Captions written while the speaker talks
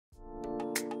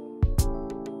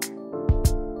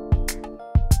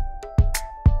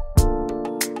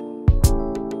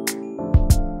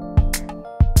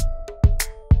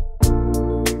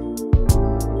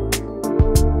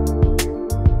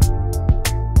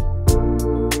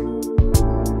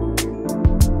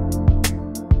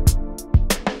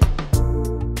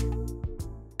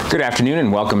Good afternoon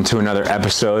and welcome to another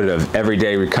episode of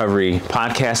Everyday Recovery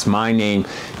Podcast. My name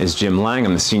is Jim Lang.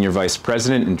 I'm the Senior Vice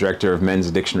President and Director of Men's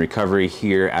Addiction Recovery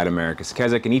here at America's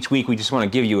Keswick. And each week we just want to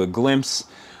give you a glimpse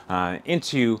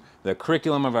into the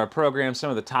curriculum of our program, some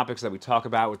of the topics that we talk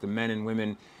about with the men and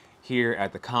women here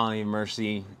at the Colony of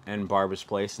Mercy and Barbara's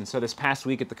Place. And so this past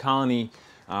week at the Colony,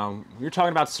 we were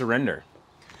talking about surrender.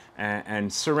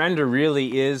 And surrender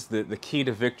really is the key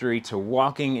to victory, to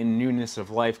walking in newness of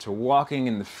life, to walking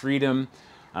in the freedom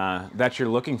that you're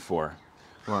looking for.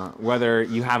 Whether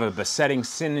you have a besetting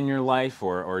sin in your life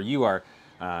or you are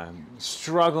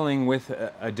struggling with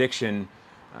addiction,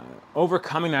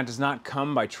 overcoming that does not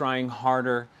come by trying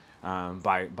harder,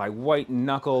 by white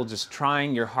knuckle, just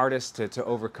trying your hardest to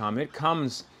overcome. It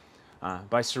comes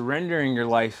by surrendering your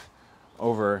life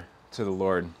over to the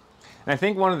Lord. And I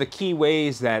think one of the key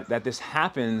ways that this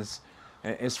happens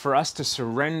is for us to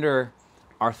surrender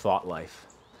our thought life.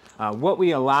 What we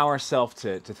allow ourselves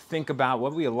to think about,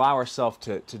 what we allow ourselves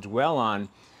to dwell on,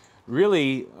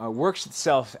 really works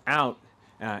itself out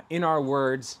in our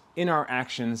words, in our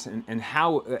actions,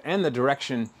 and the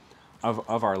direction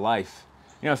of our life.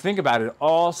 You know, think about it.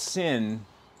 All sin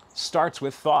starts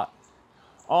with thought.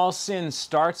 All sin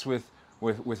starts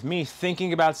with me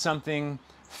thinking about something,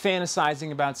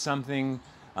 fantasizing about something,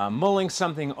 mulling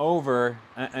something over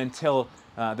until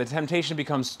the temptation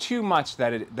becomes too much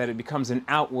that it becomes an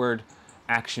outward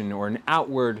action or an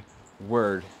outward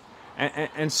word.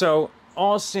 And so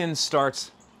all sin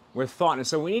starts with thought. And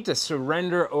so we need to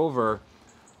surrender over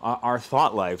our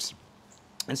thought lives.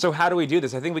 And so how do we do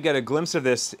this? I think we get a glimpse of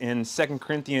this in 2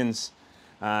 Corinthians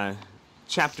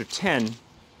chapter 10.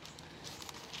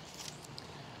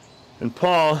 And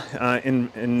Paul,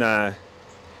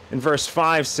 in verse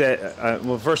 5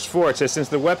 verse 4, it says, "Since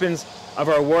the weapons of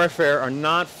our warfare are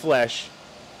not flesh,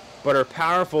 but are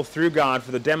powerful through God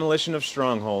for the demolition of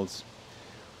strongholds,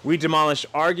 we demolish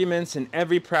arguments and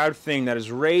every proud thing that is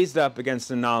raised up against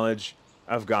the knowledge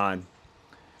of God,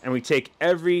 and we take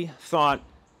every thought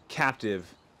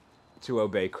captive to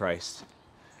obey Christ."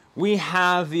 We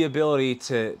have the ability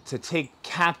to take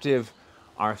captive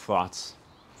our thoughts.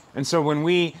 And so when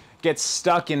we get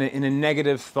stuck in a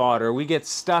negative thought, or we get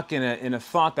stuck in a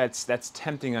thought that's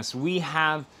tempting us, we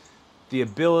have the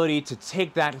ability to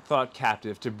take that thought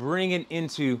captive, to bring it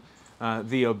into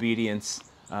the obedience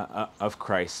of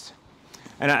Christ.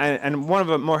 And one of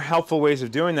the more helpful ways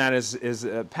of doing that is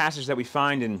a passage that we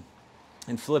find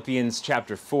in Philippians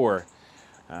chapter 4.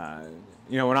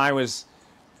 When I was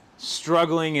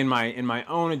struggling in my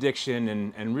own addiction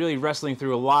and really wrestling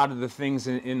through a lot of the things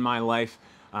in my life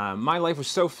was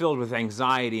so filled with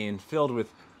anxiety and filled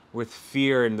with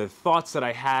fear, and the thoughts that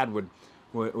I had would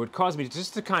cause me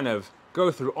just to kind of go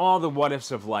through all the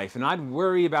what-ifs of life. And I'd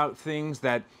worry about things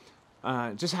that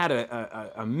just had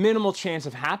a minimal chance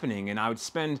of happening, and I would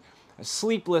spend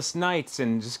sleepless nights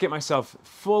and just get myself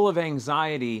full of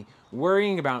anxiety,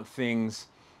 worrying about things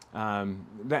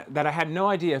that I had no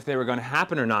idea if they were going to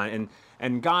happen or not.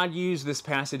 And God used this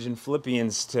passage in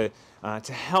Philippians to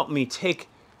help me take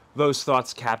those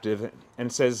thoughts captive. And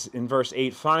it says in verse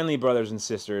 8, "Finally, brothers and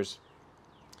sisters,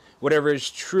 whatever is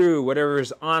true, whatever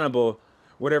is honorable,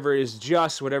 whatever is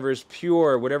just, whatever is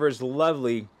pure, whatever is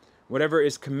lovely, whatever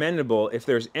is commendable, if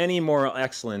there's any moral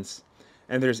excellence,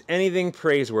 and there's anything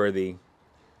praiseworthy,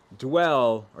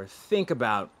 dwell or think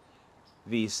about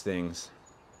these things."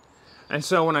 And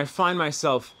so when I find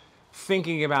myself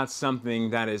thinking about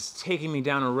something that is taking me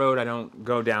down a road I don't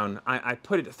go down, I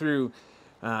put it through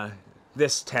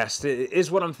this test.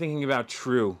 Is what I'm thinking about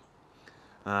true?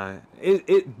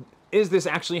 Is this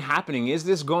actually happening? Is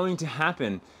this going to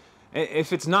happen?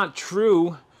 If it's not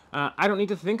true, I don't need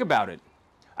to think about it.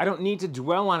 I don't need to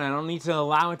dwell on it. I don't need to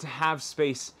allow it to have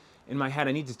space in my head.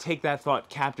 I need to take that thought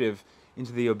captive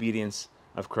into the obedience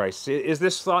of Christ. Is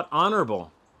this thought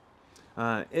honorable?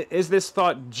 Is this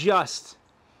thought just?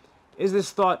 Is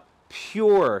this thought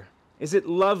pure? Is it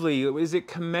lovely? Is it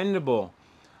commendable?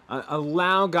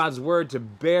 Allow God's word to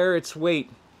bear its weight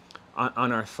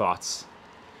on our thoughts.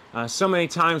 So many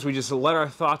times we just let our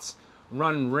thoughts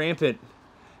run rampant,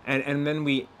 and then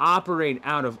we operate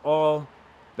out of all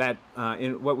that,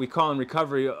 in what we call in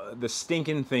recovery, the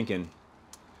stinking thinking.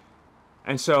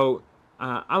 And so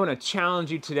I want to challenge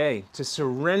you today to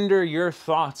surrender your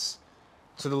thoughts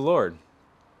to the Lord.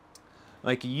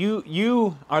 Like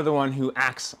you are the one who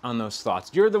acts on those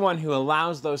thoughts. You're the one who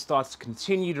allows those thoughts to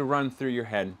continue to run through your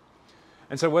head.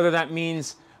 And so whether that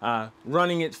means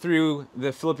running it through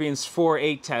the Philippians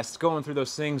 4:8 test, going through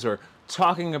those things, or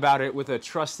talking about it with a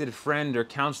trusted friend or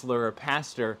counselor or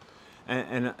pastor,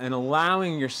 and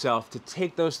allowing yourself to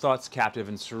take those thoughts captive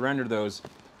and surrender those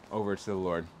over to the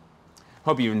Lord.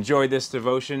 Hope you enjoyed this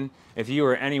devotion. If you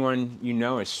or anyone you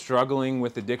know is struggling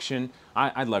with addiction,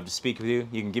 I'd love to speak with you.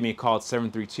 You can give me a call at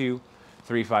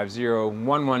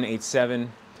 732-350-1187.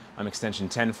 I'm extension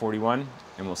 1041,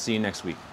 and we'll see you next week.